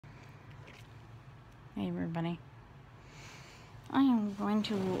Hey everybody. I am going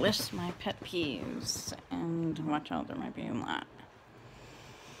to list my pet peeves, and watch out, there might be a lot.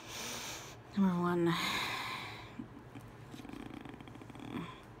 Number one,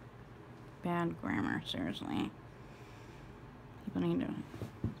 bad grammar, seriously. People need to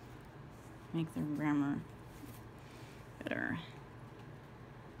make their grammar better.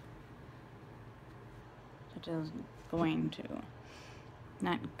 Such as going to,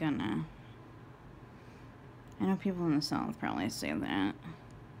 not gonna. I know people in the South probably say that,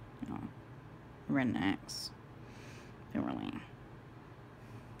 rednecks. They really.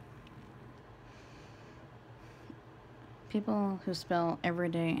 People who spell every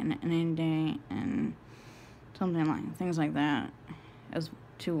day and any day and something like things like that as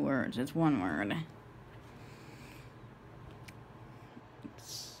two words. It's one word.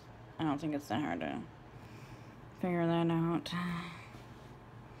 I don't think it's that hard to figure that out.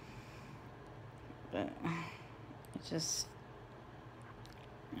 But it's just,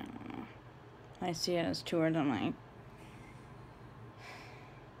 I don't know. I see it as two words. I'm like,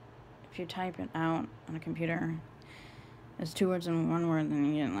 if you type it out on a computer as two words and one word, then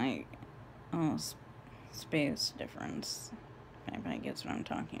you get like almost space difference. If anybody gets what I'm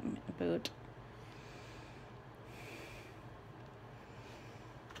talking about.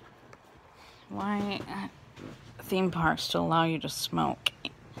 Why theme parks to allow you to smoke?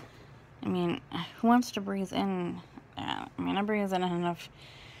 I mean, who wants to breathe in that? I mean, I breathe in enough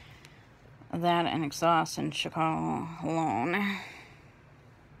of that and exhaust in Chicago alone. I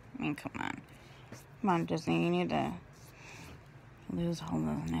mean, come on. Come on, Disney, you need to lose all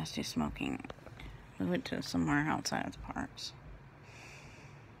the nasty smoking. Move it to somewhere outside of the parks.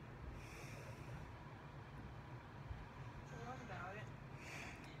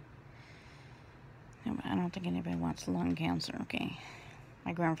 Yeah, but I don't think anybody wants lung cancer, okay?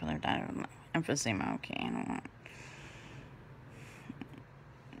 My grandfather died of emphysema, okay? I don't want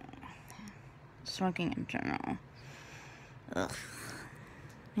smoking in general. Ugh.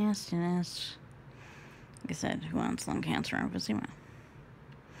 Nastiness. Like I said, who wants lung cancer or emphysema?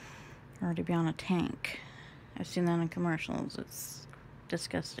 Or to be on a tank. I've seen that in commercials. It's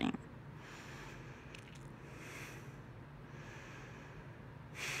disgusting.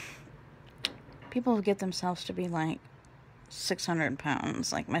 People get themselves to be like 600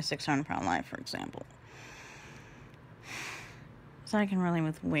 pounds, like my 600-pound life, for example. So I can relate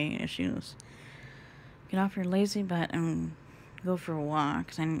with weight issues. Get off your lazy butt and go for a walk,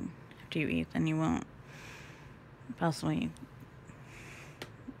 because after you eat, then you won't possibly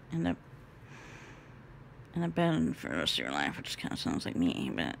end up in a bed for the rest of your life, which kind of sounds like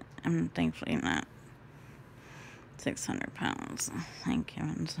me, but I'm thankfully not 600 pounds. Thank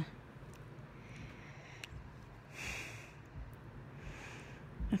heavens.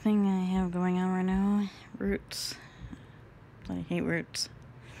 The thing I have going on right now, roots. I hate roots.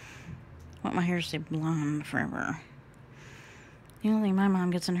 I want my hair to stay blonde forever. The only thing my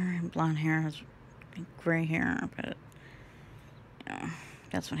mom gets in her blonde hair is gray hair, but,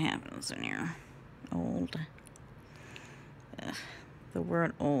 that's what happens when you're old. Ugh, the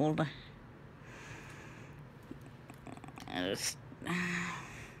word old. I just...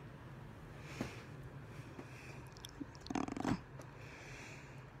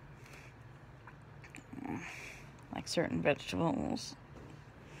 like certain vegetables.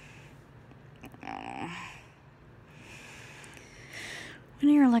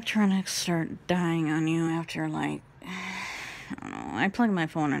 When your electronics start dying on you after, like, I don't know, I plug my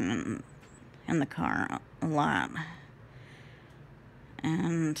phone in the car a lot.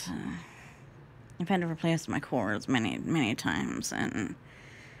 And I've had to replace my cords many, many times, and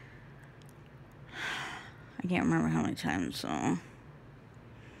I can't remember how many times, so...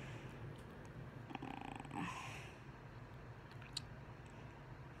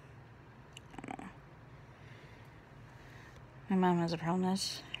 My mom has a problem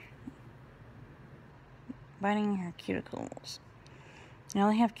with biting her cuticles.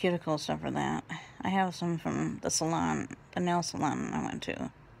 They have cuticle stuff for that. I have some from the salon, the nail salon I went to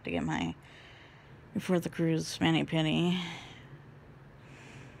get my before the cruise mani-pedi.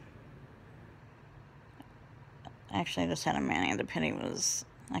 Actually, I just had a mani. The pedi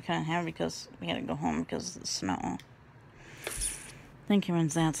I couldn't have it because we had to go home because of the snow. Thank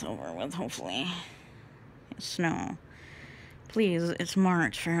heavens that's over with, hopefully. It's snow. Please, it's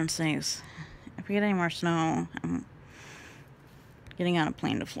March, for heaven's sakes. If we get any more snow, I'm getting on a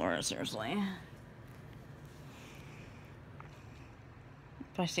plane to Florida, seriously.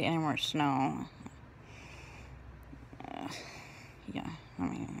 If I see any more snow, yeah,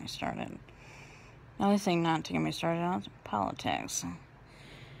 I started. The only thing not to get me started on is politics.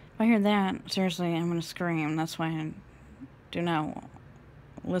 I hear that, seriously, I'm gonna scream. That's why I do not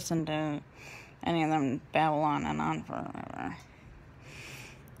listen to any of them babble on and on forever.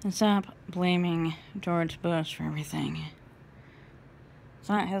 And stop blaming George Bush for everything. It's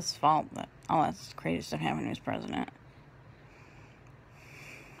not his fault that all that crazy stuff happened when he was president.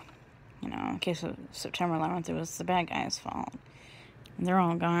 You know, in the case of September 11th, it was the bad guy's fault. And they're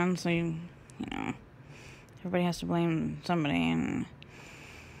all gone, so you know, everybody has to blame somebody, and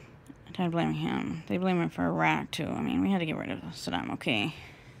I tried blaming him. They blame him for Iraq, too. I mean, we had to get rid of Saddam, okay?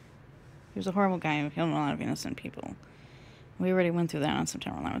 He was a horrible guy who killed a lot of innocent people. We already went through that on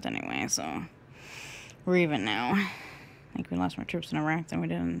September 11th anyway, so we're even now. I think we lost more troops in Iraq than we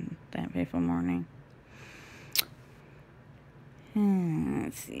did in that fateful morning.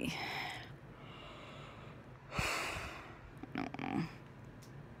 Let's see. I don't know.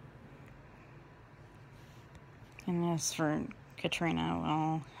 And as for Katrina,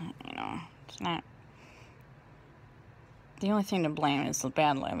 well, you know, it's not. The only thing to blame is the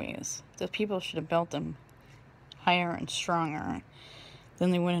bad levees. The people should have built them higher and stronger. Then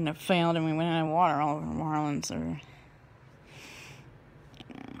they wouldn't have failed, and we wouldn't have water all over New Orleans or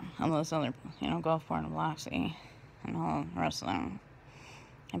all those other, you know, Gulfport and Biloxi and all the rest of them.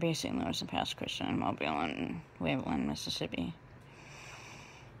 And basically Lewis and Pass Christian and Mobile and Waveland, Mississippi.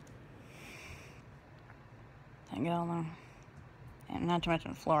 I get all them. And not to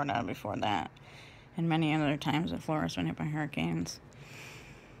mention Florida before that. And many other times that Florida's been hit by hurricanes.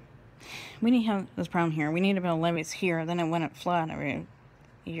 We need to have this problem here. We need to build levees here, then it wouldn't flood every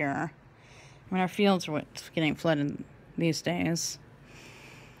year. I mean, our fields are what's getting flooded these days.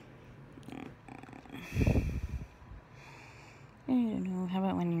 You know, how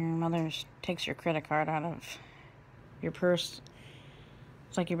about when your mother takes your credit card out of your purse?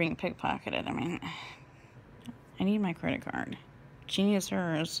 It's like you're being pickpocketed. I mean, I need my credit card. She needs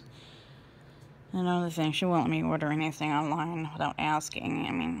hers. Another thing, she won't let me order anything online without asking.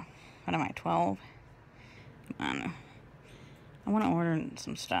 I mean, what am I, 12? Come on. I want to order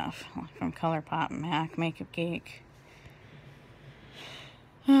some stuff from ColourPop, Mac, Makeup Geek.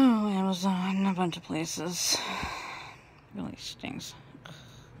 Oh, Amazon, and a bunch of places. Really stinks. I'm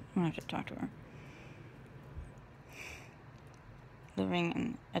gonna have to talk to her. Living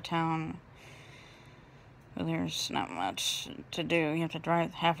in a town where there's not much to do. You have to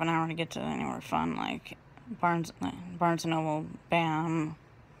drive half an hour to get to anywhere fun, like Barnes & Noble, BAM,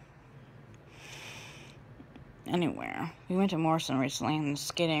 anywhere. We went to Morrison recently, and the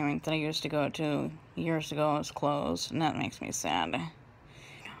skating rink that I used to go to years ago is closed, and that makes me sad.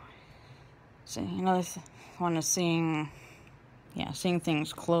 So another one is seeing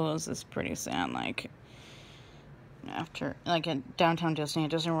things close is pretty sad. Like after, like at downtown Disney,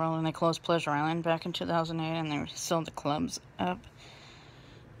 at Disney World, and they closed Pleasure Island back in 2008, and they still the clubs up.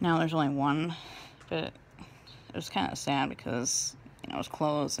 Now there's only one, but it was kind of sad because, you know, it was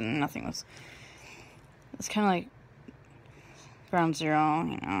closed and nothing was. It's kind of like Ground Zero,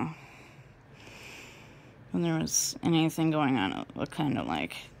 you know. When there was anything going on, it looked kind of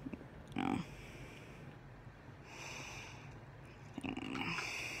like, you know.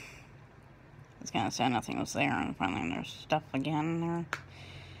 It's kind of sad nothing was there, and finally there's stuff again there.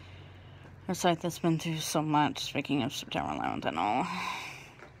 A site that's been through so much, speaking of September 11th and all.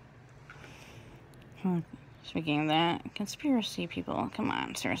 Speaking of that, conspiracy people, come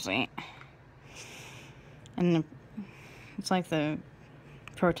on, seriously. And it's like the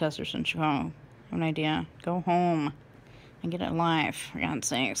protesters in Chicago have an idea. Go home and get it live, for God's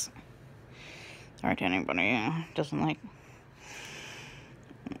sakes. Sorry to anybody who doesn't like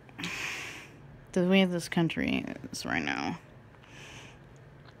the way this country is right now.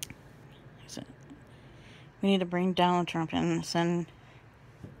 We need to bring Donald Trump in, send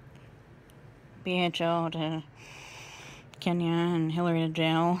BHO to Kenya and Hillary to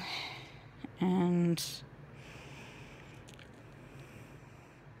jail, and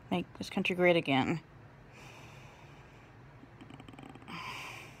make this country great again.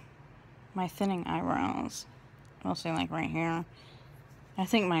 My thinning eyebrows, mostly like right here. I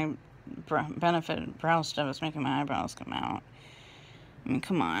think my Benefit brow stuff is making my eyebrows come out. I mean,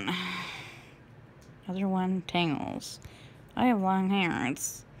 come on. Other one, tangles. I have long hair.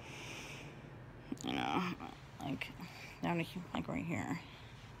 It's, you know, like down to like right here.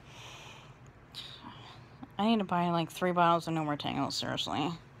 I need to buy like 3 bottles of No More Tangles,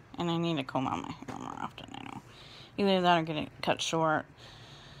 seriously. And I need to comb out my hair more often, I know. Either that or get it cut short.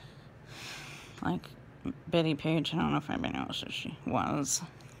 Like Betty Page, I don't know if anybody knows who she was.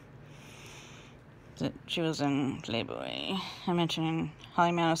 She was in Playboy. I mentioned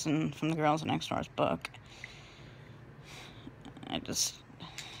Holly Madison from the Girls Next Door's book. I just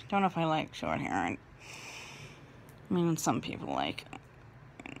don't know if I like short hair. I mean, some people like,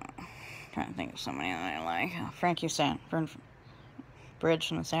 trying to think of somebody that I like. Frankie Bridge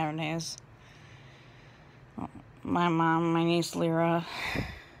from the Saturdays. My mom, my niece Lyra,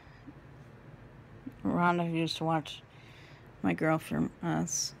 Rhonda, who used to watch My Girl from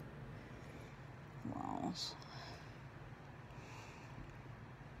Us. Walls.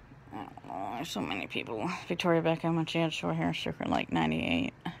 I don't know, there's so many people. Victoria Beckham, when she had short hair, she took her like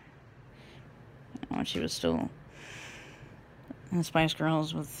 98. When she was still in the Spice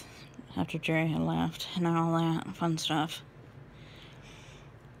Girls after Jerry had left and all that fun stuff.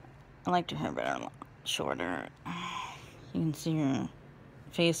 I liked her hair better shorter. You can see her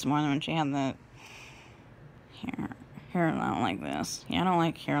face more than when she had the hair out like this. Yeah, I don't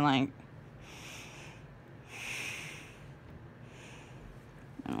like hair like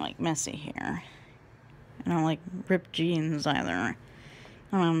messy hair. I don't like ripped jeans either.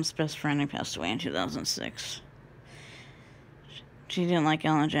 My mom's best friend who passed away in 2006. She didn't like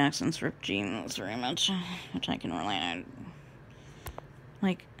Alan Jackson's ripped jeans very much, which I can relate.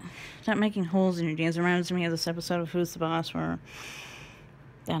 Like, stop making holes in your jeans. It reminds me of this episode of Who's the Boss where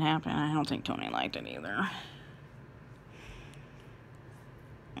that happened. I don't think Tony liked it either.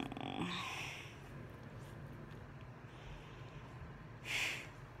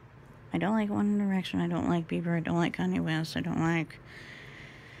 I don't like One Direction. I don't like Bieber. I don't like Kanye West. I don't like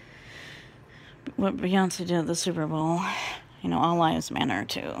what Beyonce did at the Super Bowl. You know, all lives matter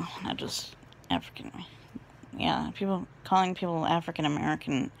too, not just African. Yeah, calling people African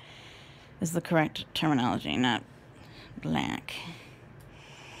American is the correct terminology, not black.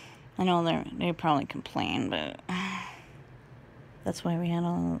 I know they probably complain, but that's why we had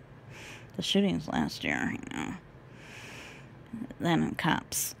all the shootings last year, you know. Then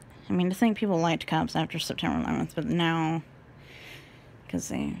cops. I mean, to think people liked cops after September 11th, but now, because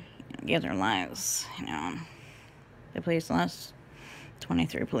they gave their lives, you know. The police lost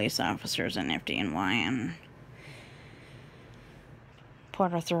 23 police officers in FDNY and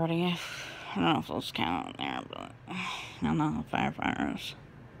Port Authority. I don't know if those count there, but I don't know, firefighters.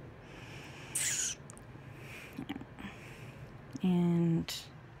 And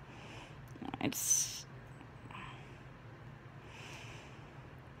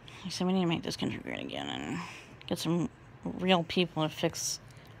so we need to make this country great again and get some real people to fix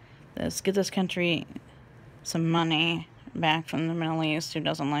this. Get this country some money back from the Middle East who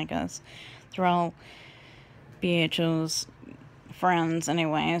doesn't like us. They're all BHO's friends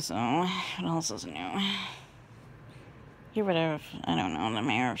anyway, so what else is new? Get rid of, I don't know, the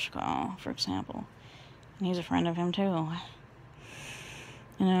mayor of Chicago, for example. And he's a friend of him too.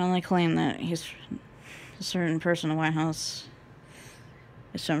 And I only claim that he's a certain person in the White House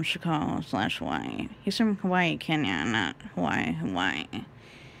is from Chicago/Hawaii. He's from Hawaii, Kenya, not Hawaii.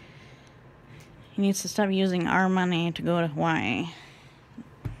 He needs to stop using our money to go to Hawaii.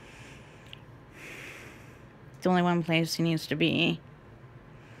 It's only one place he needs to be.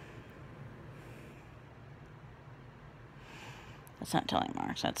 That's not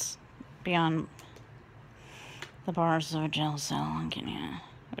telemarks. That's beyond the bars of a jail cell in Kenya,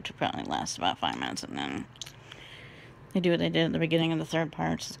 which will probably last about 5 minutes, and then they do what they did at the beginning of the third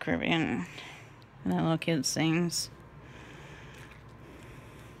Pirates of the Caribbean, and that little kid sings.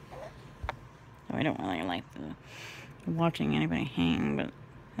 So I don't really like watching anybody hang, but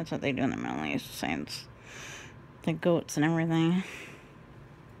that's what they do in the Middle East, besides the goats and everything.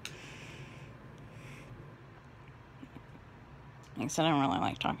 Like I said, I don't really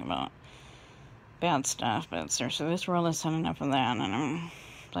like talking about bad stuff, but seriously, this world has had enough of that, and I'm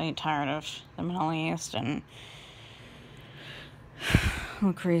bloody tired of the Middle East and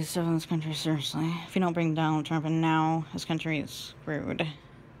all crazy stuff in this country, seriously. If you don't bring Donald Trump in now, this country is screwed. I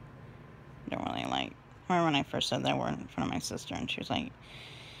don't really like... I remember when I first said that word in front of my sister, and she was like,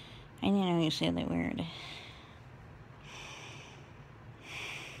 I didn't know you said that word.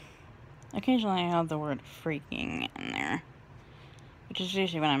 Occasionally I have the word freaking in there, which is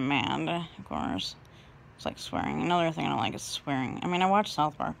usually when I'm mad, of course. It's like swearing. Another thing I don't like is swearing. I mean, I watch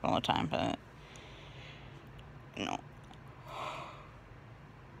South Park all the time, but no,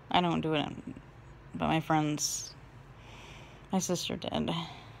 I don't do it. But my sister did.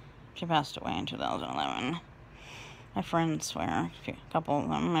 She passed away in 2011. My friends swear, a couple of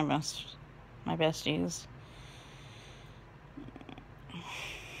them, my besties.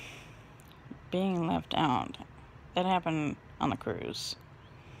 Being left out, that happened on the cruise,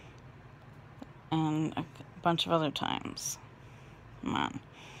 and a bunch of other times. Come on,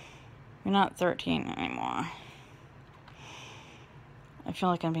 you're not 13 anymore. I feel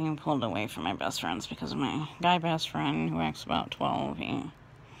like I'm being pulled away from my best friends because of my guy best friend who acts about 12.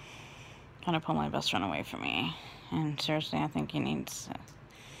 kind of pull my best friend away from me. And seriously, I think he needs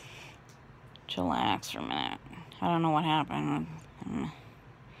to chillax for a minute. I don't know what happened.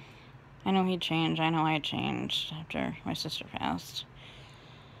 I know he changed. I know I changed after my sister passed.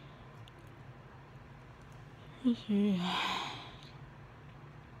 Let's see.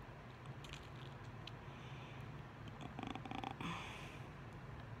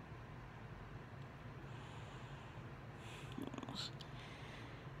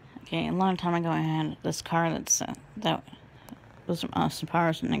 Okay, a long time ago I had this car that was from Austin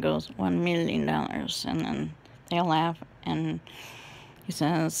Powers, and it goes $1 million, and then they laugh, and he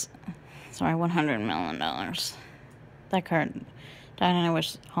says, sorry, $100 million. That card died, and I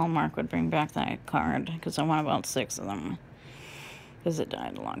wish Hallmark would bring back that card, because I want about 6 of them, because it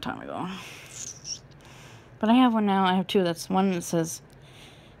died a long time ago. But I have one now. I have 2. That's one that says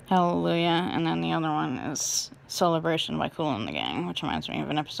Hallelujah, and then the other one is Celebration by Kool and the Gang, which reminds me of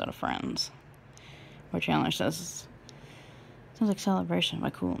an episode of Friends, where Chandler says, sounds like Celebration by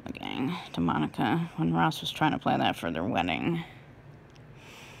Kool and the Gang to Monica when Ross was trying to play that for their wedding.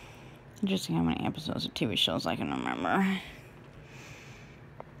 Interesting how many episodes of TV shows I can remember.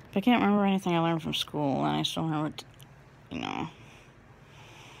 But I can't remember anything I learned from school, and I still remember,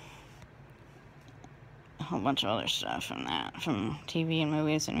 a whole bunch of other stuff from that, from TV and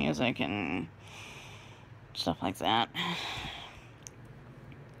movies and music and stuff like that.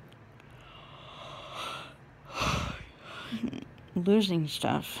 Losing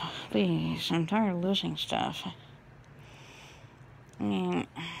stuff. Please, I'm tired of losing stuff. I mean,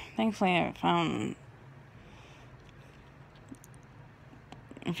 thankfully I found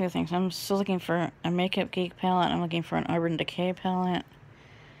a few things. I'm still looking for a Makeup Geek palette. I'm looking for an Urban Decay palette.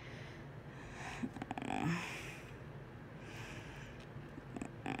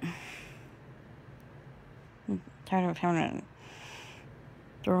 I'm tired of having to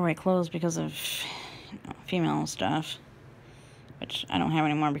throw away clothes because of female stuff, which I don't have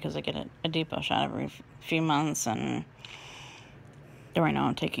anymore because I get a depot shot every few months, and right now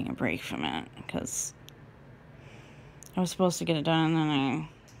I'm taking a break from it because I was supposed to get it done, and then I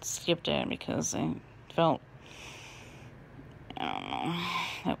skipped it because I felt, I don't know.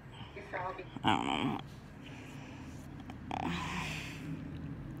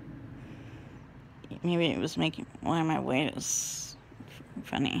 Maybe it was making why my weight is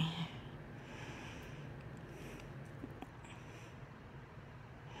funny.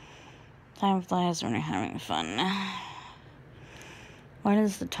 Time flies when you're having fun. Why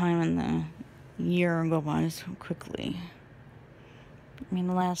does the time in the year go by so quickly? I mean,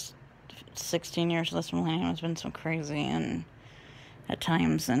 the last 16 years of this millennium has been so crazy, and at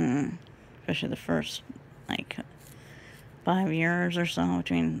times, and especially the first, 5 years or so,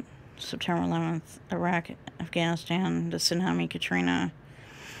 between September 11th, Iraq, Afghanistan, the tsunami, Katrina,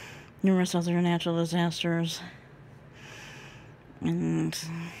 numerous other natural disasters, and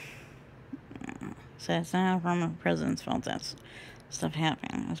so it's not from a president's fault that stuff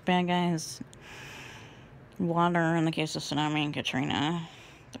happening. Those bad guys, water in the case of tsunami and Katrina,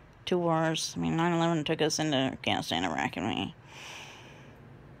 2 wars. I mean, 9/11 took us into Afghanistan, Iraq, and we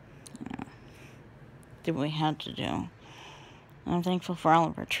did what we had to do. And I'm thankful for all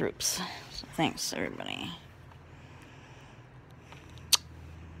of our troops. So thanks, everybody.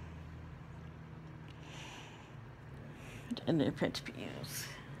 Other pet peeves.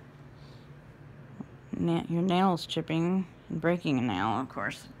 Your nails chipping and breaking a nail, of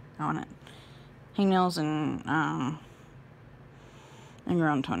course. I want it. Hangnails and your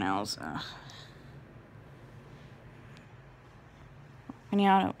own toenails. When you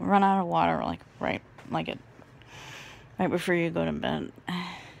run out of water, right before you go to bed,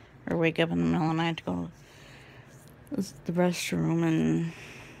 or wake up in the middle of the night to go to the restroom, and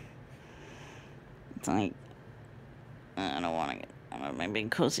it's like, I don't want to get out of my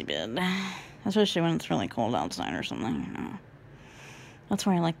big cozy bed, especially when it's really cold outside or something. That's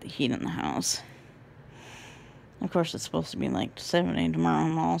why I like the heat in the house. Of course, it's supposed to be 70 tomorrow.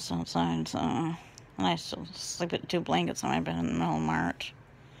 I'm also outside, so, and I still sleep with 2 blankets on my bed in the middle of March.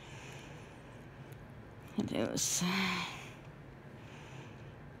 It was.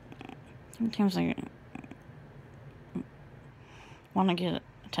 Sometimes I want to get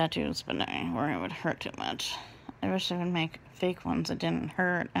tattoos, but I worry it would hurt too much. I wish I would make fake ones that didn't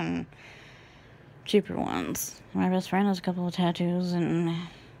hurt and cheaper ones. My best friend has a couple of tattoos, and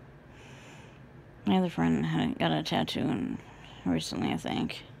my other friend got a tattoo recently, I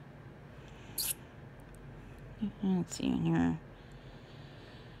think. Let's see in here.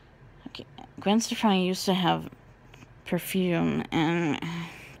 Okay, Gwen Stefani used to have perfume, and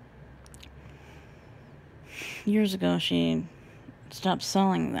years ago she stopped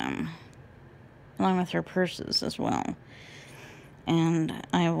selling them. along with her purses as well. And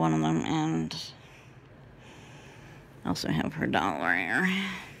I have one of them, and I also have her doll right here.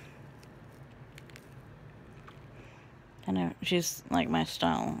 And she's like my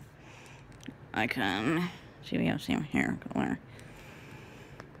style icon. See, we have the same hair color.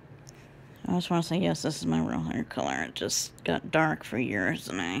 I just want to say, yes, this is my real hair color. It just got dark for years,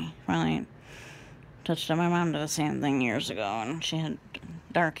 and I finally touched it. My mom did the same thing years ago, and she had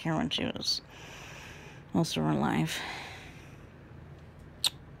dark hair when she was most of her life.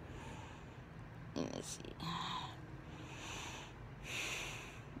 Let's see.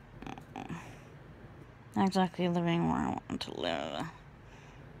 Not exactly living where I want to live.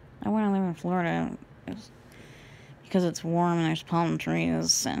 I want to live in Florida because it's warm and there's palm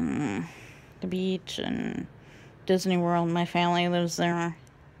trees and the beach and Disney World. My family lives there.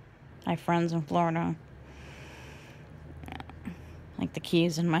 I have friends in Florida, like the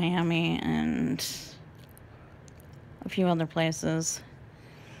Keys in Miami and a few other places.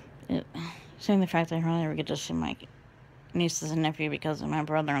 Seeing the fact that I hardly ever get to see my nieces and nephew because of my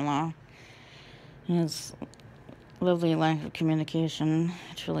brother-in-law and his lovely lack of communication.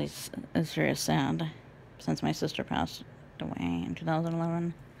 It's really is very sad since my sister passed away in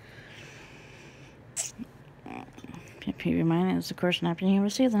 2011. Peeve of mine is, of course, not being able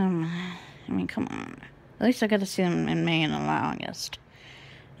to see them. I mean, come on. At least I got to see them in May and August.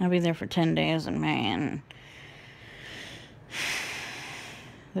 I'll be there for 10 days in May, and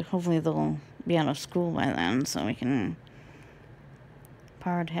hopefully they'll be out of school by then so we can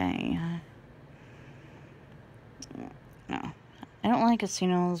party. No. I don't like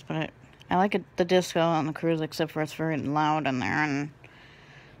casinos, but I like the disco on the cruise, except for it's very loud in there, and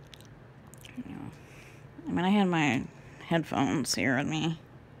I mean, I had my headphones here with me.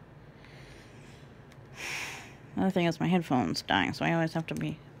 Another thing is my headphones dying, so I always have to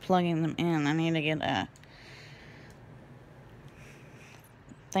be plugging them in. I need to get a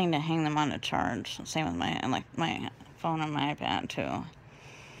thing to hang them on to charge. Same with my phone and my iPad too.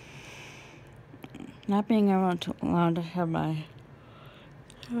 Not being allowed to have my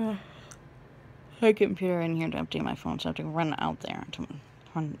computer in here to update my phone, so I have to run out there to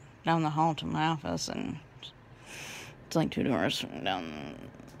run down the hall to my office, and it's like 2 doors down.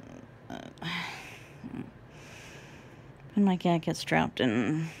 And my cat gets trapped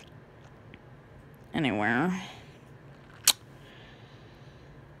in anywhere.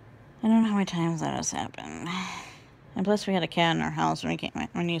 I don't know how many times that has happened. And plus, we had a cat in our house when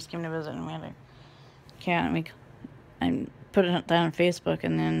my niece came to visit, and we had a cat, and I put it down on Facebook,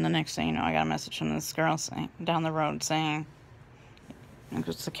 and then the next thing you know, I got a message from this girl down the road saying,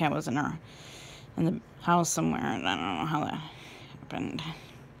 because the cat was in the house somewhere, and I don't know how that happened.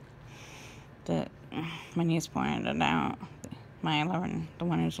 That my niece pointed it out. The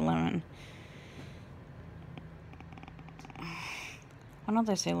one who's 11. Why don't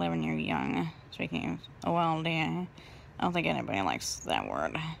they say 11 you're young? Speaking of OLD, I don't think anybody likes that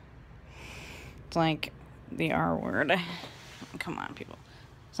word. It's like the R word. Come on, people.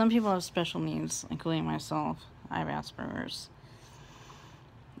 Some people have special needs, including myself. I have Asperger's.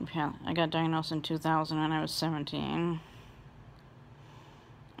 Yeah, I got diagnosed in 2000 when I was 17.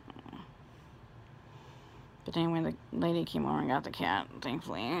 But anyway, the lady came over and got the cat,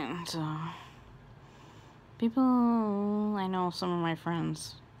 thankfully. And so, people, I know some of my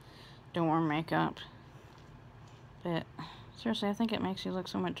friends don't wear makeup. But seriously, I think it makes you look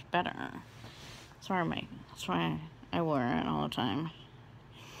so much better. That's why I wear it all the time.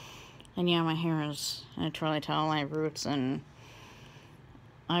 And yeah, my hair is, I truly tell, I have roots and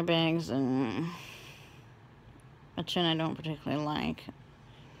eye bags and a chin I don't particularly like.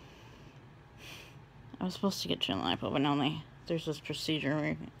 I was supposed to get chin lipo, but now there's this procedure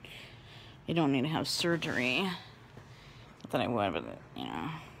where you don't need to have surgery. Not that I would, but you know.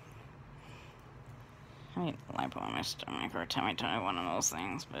 I need lipo on my stomach or a tummy tuck, one of those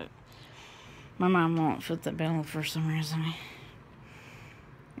things, but my mom won't fit the bill for some reason.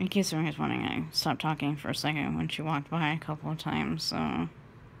 In case anybody's wondering, I stopped talking for a second when she walked by a couple of times, so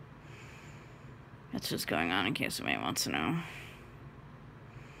that's just going on in case anybody wants to know.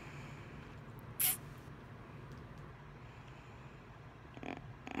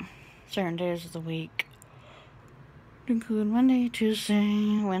 Certain days of the week include Monday,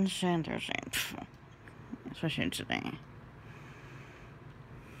 Tuesday, Wednesday, and Thursday. Especially today.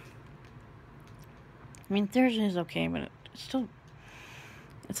 I mean, Thursday is okay, but it's still...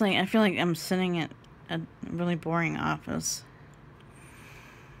 It's like, I feel like I'm sitting at a really boring office.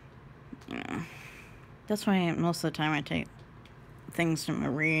 You know. That's why most of the time I take things to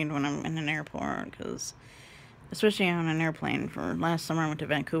read when I'm in an airport, because especially on an airplane. For last summer I went to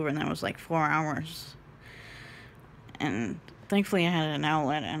Vancouver and that was like 4 hours. And thankfully I had an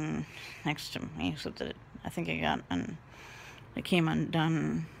outlet and next to me, so that I think it came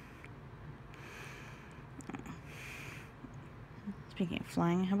undone. Speaking of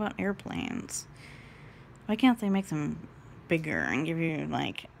flying, how about airplanes? Why can't they make them bigger and give you,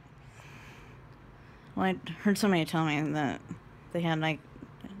 like... Well, I heard somebody tell me that they had, like...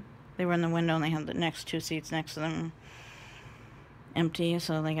 They were in the window and they had the next 2 seats next to them empty,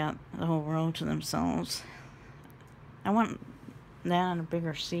 so they got the whole row to themselves. I want that on a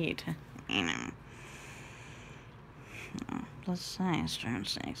bigger seat, you know. Oh, plus size, darn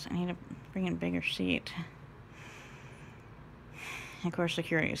sakes. I need to bring in a bigger seat. Of course,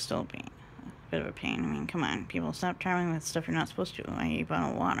 security is still a bit of a pain. I mean, come on, people, stop traveling with stuff you're not supposed to, i.e.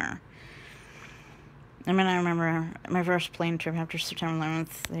 bottled water. I mean, I remember my first plane trip after September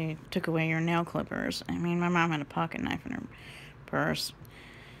 11th, they took away your nail clippers. I mean, my mom had a pocket knife in her purse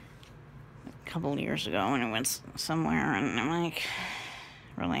a couple years ago when it went somewhere, and I'm like,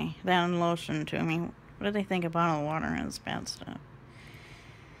 really? That and lotion, too. I mean, what do they think a bottle of water is bad stuff?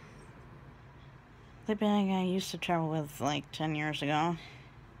 The bag I used to travel with like 10 years ago,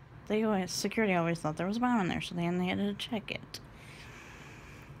 security always thought there was a bomb in there, so then they had to check it.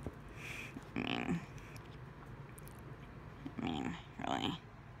 I mean, really.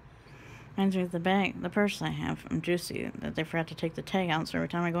 Reminds me of the purse I have from Juicy, that they forgot to take the tag out, so every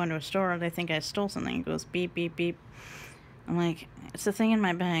time I go into a store, they think I stole something. It goes beep, beep, beep. I'm like, it's the thing in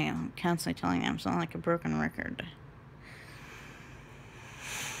my bag. I'm constantly telling them, I'm sounding like a broken record.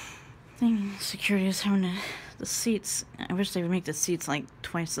 Security is having the seats. I wish they would make the seats like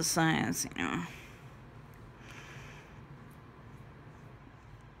twice the size, you know.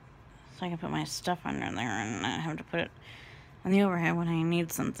 So I can put my stuff under there and not have to put it on the overhead when I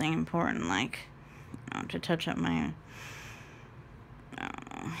need something important, like, you know, to touch up my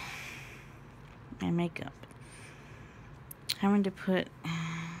makeup. Having to put,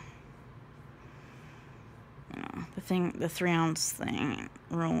 you know, the 3-ounce thing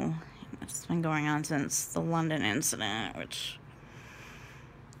rule. It's been going on since the London incident, which,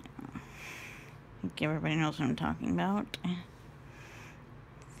 you know, I think everybody knows what I'm talking about.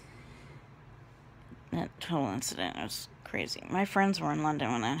 That whole incident was crazy. My friends were in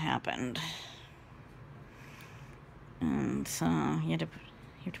London when that happened. And so you have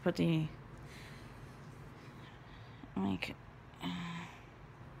to put the, like, I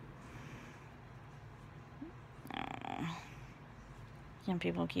don't know. Some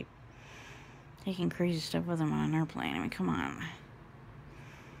people keep taking crazy stuff with them on an airplane. I mean, come on.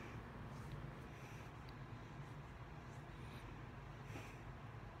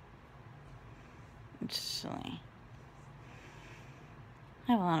 It's silly.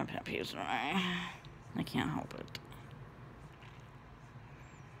 I have a lot of pet peeves, but I can't help it.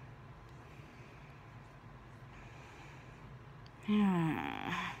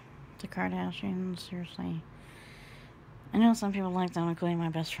 Yeah. The Kardashians, seriously. I know some people like them, including my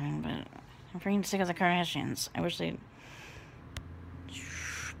best friend, but I'm freaking sick of the Kardashians. I wish they'd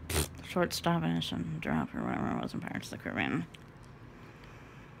short stop and drop or whatever it was in Pirates of the Caribbean.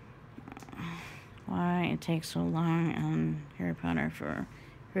 Why it takes so long on Harry Potter for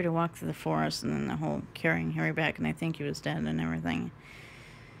her to walk through the forest and then the whole carrying Harry back and they think he was dead and everything.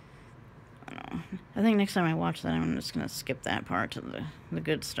 I don't know. I think next time I watch that, I'm just going to skip that part to the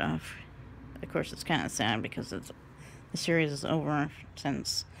good stuff. Of course, it's kind of sad because the series is over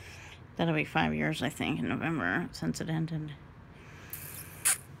since... That'll be 5 years, I think, in November, since it ended.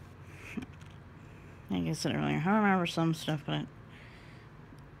 Like I said earlier, I remember some stuff, but,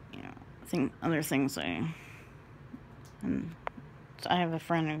 you know, I think other things and so I have a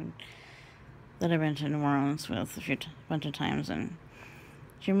friend that I've been to New Orleans with a bunch of times, and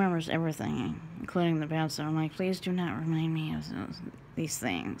she remembers everything, including the bad stuff. I'm like, please do not remind me of these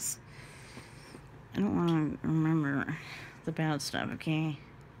things. I don't want to remember the bad stuff, okay?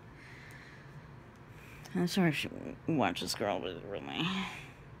 I'm sorry if you watch this girl, but really,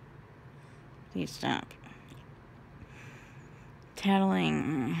 please stop.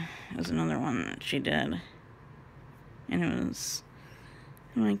 Tattling was another one that she did, and it was,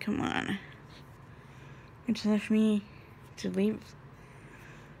 I'm like, come on. It's left me to leave.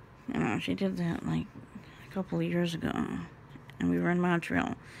 I don't know, she did that like a couple of years ago, and we were in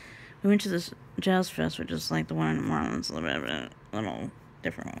Montreal. We went to this jazz fest, which is like the one in New Orleans, a little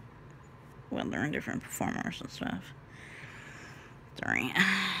different weather and different performers and stuff. Sorry.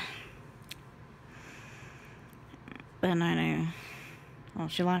 That night well,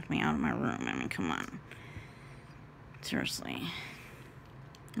 she locked me out of my room. I mean, come on. Seriously.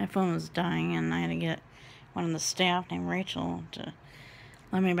 My phone was dying and I had to get one of the staff named Rachel to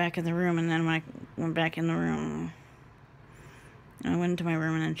let me back in the room, and then when I went back in the room, I went into my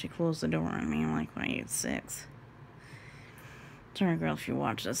room, and then she closed the door on me. I'm like, when I ate 6. Sorry, girl, if you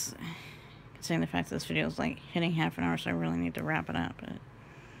watch this. Considering the fact that this video is like hitting half an hour, so I really need to wrap it up. But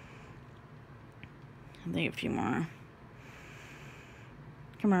I think a few more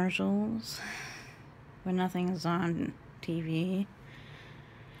commercials when nothing is on TV.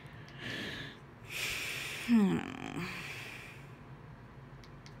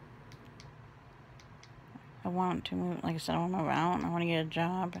 I want to move, like I said, I want to move out. I want to get a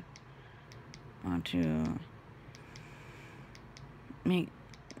job. I want to make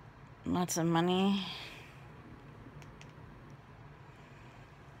lots of money.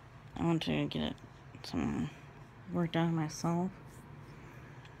 I want to get some work done myself.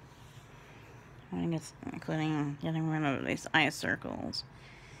 I want to get, including getting rid of these eye circles.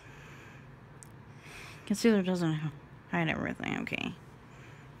 Concealer doesn't hide everything, okay?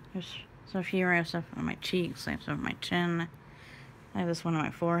 There's so here I have stuff on my cheeks, I have stuff on my chin, I have this one on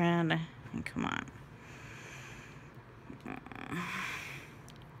my forehead. And come on.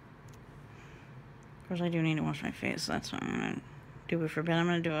 Of course, I do need to wash my face, so that's what I'm gonna do before bed. I'm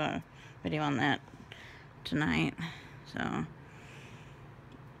gonna do a video on that tonight, so.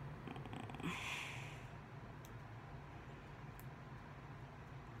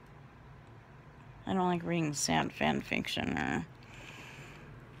 I don't like reading sad fan fiction or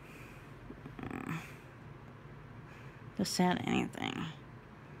just sad anything.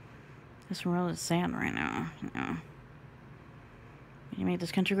 This world is sad right now, you know. You make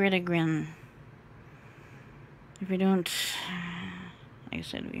this country great again. If we don't, like I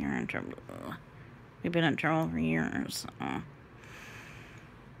said, we are in trouble. We've been in trouble for years. So.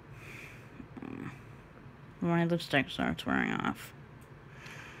 My lipstick starts wearing off.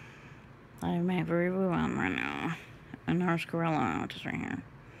 I have my very blue on right now. A NARS Gorilla, which is right here.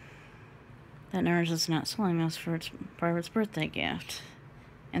 That NARS is not selling us for its private birthday gift.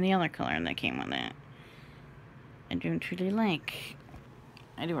 And the other color that came with it. I do truly like.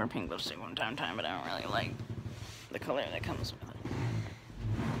 I do wear pink lipstick one time, but I don't really like the color that comes with it.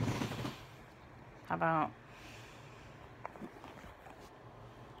 How about,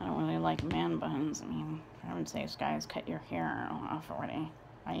 I don't really like man buns. I mean, for heaven's sakes, guys, cut your hair off already.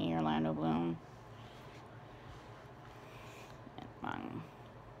 I need Orlando Bloom.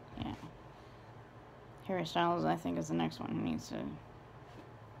 Yeah. Harry Styles, I think, is the next one who needs to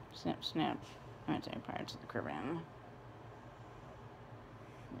snip. I'm gonna say Pirates of the Caribbean.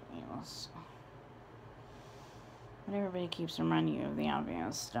 But everybody keeps reminding you of the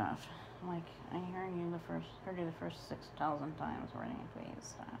obvious stuff. Like, I heard you the first 6,000 times already. Please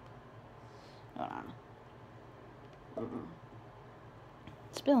stop. Hold on.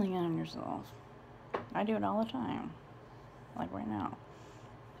 Spilling it on yourself. I do it all the time. Like right now.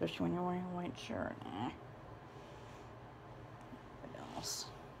 Especially when you're wearing a white shirt. What else?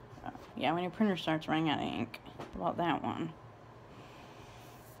 Yeah, when your printer starts running out of ink. About that one.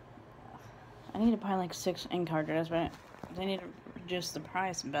 I need to buy like 6 ink cartridges, but they need to reduce the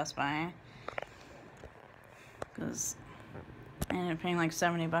price in Best Buy. Because I ended up paying like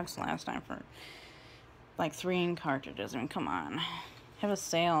 $70 last time for like 3 ink cartridges. I mean, come on. Have a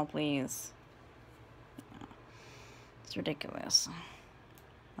sale, please. It's ridiculous.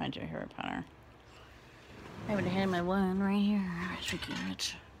 Mind you, Harry Potter. I would have had my one right here.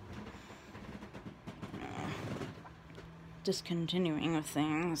 Rich. Discontinuing with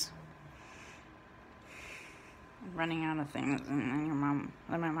things. Running out of things, and then your mom,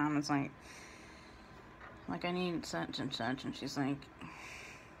 then my mom is like, I need such and such, and she's like,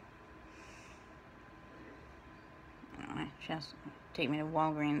 she has to take me to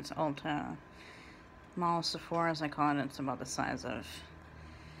Walgreens, Ulta, Mall, Sephora, as I call it. It's about the size of,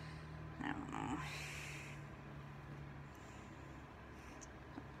 I don't know,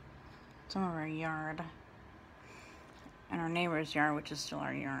 some of our yard, and our neighbor's yard, which is still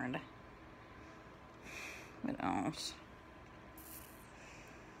our yard. What else?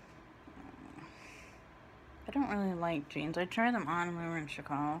 I don't really like jeans. I tried them on when we were in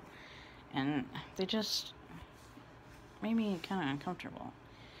Chicago, and they just made me kind of uncomfortable.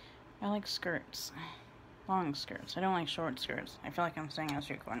 I like skirts. Long skirts. I don't like short skirts. I feel like I'm saying a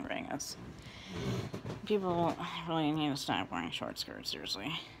street corner in Vegas. People really need to stop wearing short skirts,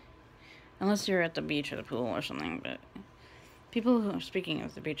 seriously. Unless you're at the beach or the pool or something, but people who are speaking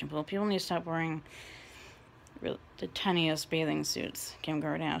of the beach and pool, people need to stop wearing the tiniest bathing suits. Kim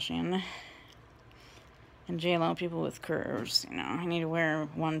Kardashian and J-Lo, people with curves, you know. I need to wear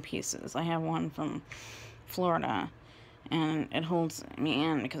one pieces. I have one from Florida, and it holds me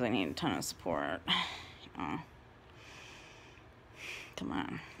in because I need a ton of support. You Oh. Come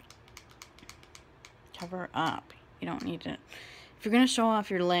on. Cover up. You don't need to... If you're going to show off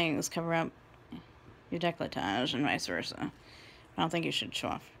your legs, cover up your décolletage and vice versa. I don't think you should show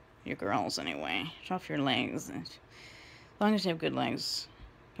off your girls anyway. Show off your legs. As long as you have good legs,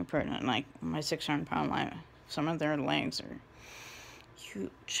 compared to like my 600-pound life, some of their legs are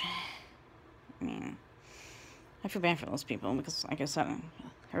huge. I mean, I feel bad for those people because, like I said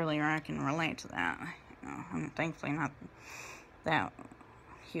earlier, I can relate to that. You know, I'm thankfully not that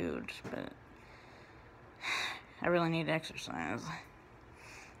huge, but I really need to exercise.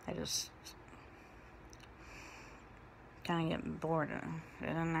 I just kind of get bored of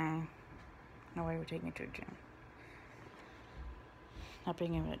it, and no way would take me to a gym. Not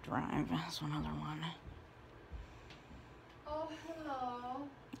being able to drive is one other one. Oh, hello.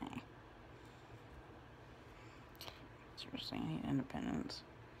 Hey. Seriously, I need independence.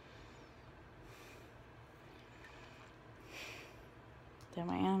 Did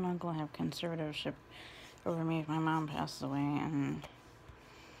my aunt and uncle have conservatorship over me if my mom passes away, and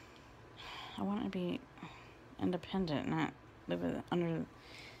I want to be independent, not live under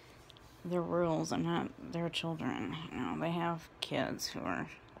their rules and not their children. You know, they have kids who are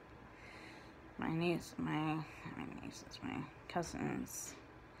my nieces, my cousins,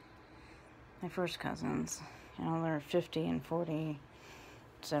 my first cousins. You know, they're 50 and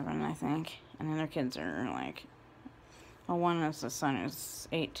 47, I think, and then their kids are like, well, one is the son is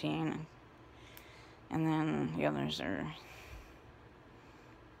 18, and then the others are,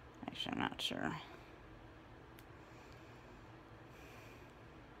 actually, I'm not sure.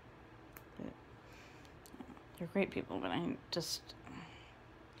 But they're great people, but I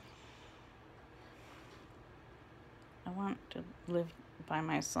want to live by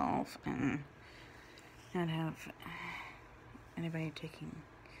myself and not have anybody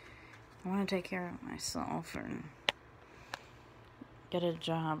I want to take care of myself and get a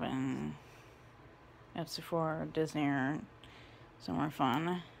job at Sephora or Disney or somewhere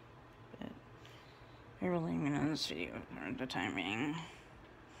fun. But I really am in this video for the time being.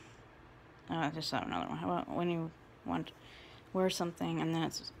 I just have another one. How about when you want to wear something and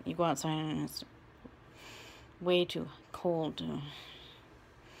then you go outside and it's way too cold to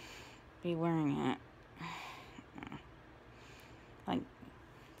be wearing it? Like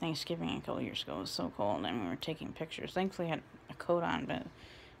Thanksgiving a couple years ago, it was so cold and we were taking pictures. Thankfully I had a coat on, but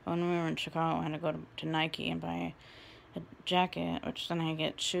when we were in Chicago I had to go to Nike and buy a jacket, which then I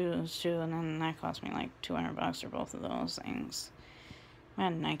get shoes too, and then that cost me like $200 for both of those things.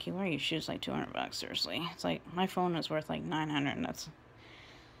 Man, Nike, why are you shoes like $200? Seriously, it's like my phone is worth like $900, and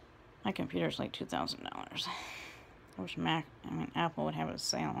my computer's like $2,000. I wish Apple would have a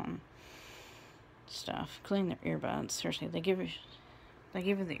sale on stuff, including their earbuds. Seriously, they give you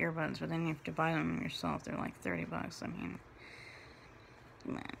the earbuds, but then you have to buy them yourself. They're like $30. I mean,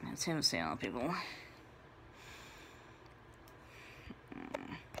 man, it's him sale, people.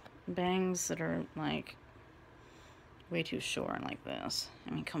 Bangs that are like way too short like this.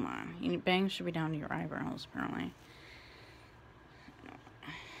 I mean, come on. Bangs should be down to your eyebrows, apparently.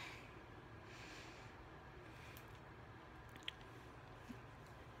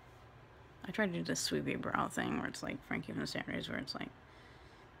 I try to do this sweepy brow thing where it's like Frankie from Saturdays, where it's like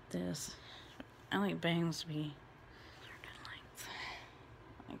this. I like bangs to be certain length.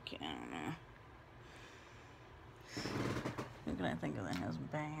 Like, I don't know. What can I think of that has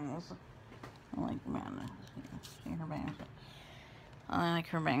bangs? I like Amanda. See her bangs. I like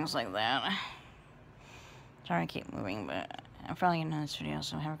her bangs like that. Sorry I keep moving, but I'm probably gonna end this video,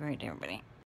 so have a great day, everybody.